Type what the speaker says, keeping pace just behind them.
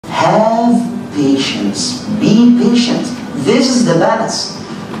Have patience. Be patient. This is the balance.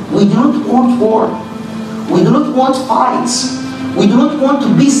 We do not want war. We do not want fights. We do not want to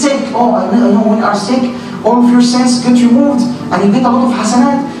be sick. Oh, I know when you are sick, all of your sins get removed and you get a lot of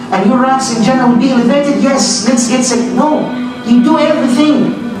hasanat and your ranks in Jannah will be elevated. Yes, let's get sick. No, you do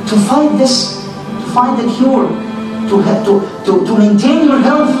everything to fight this, to find the cure, to maintain your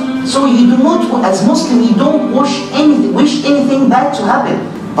health. So you do not, as Muslim, you don't wish anything bad to happen.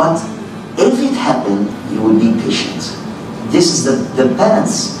 But if it happened, you will be patient. This is the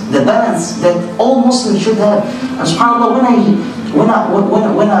balance that all Muslims should have. And subhanAllah,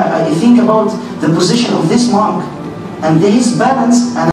 when I think about the position of this monk and his balance, and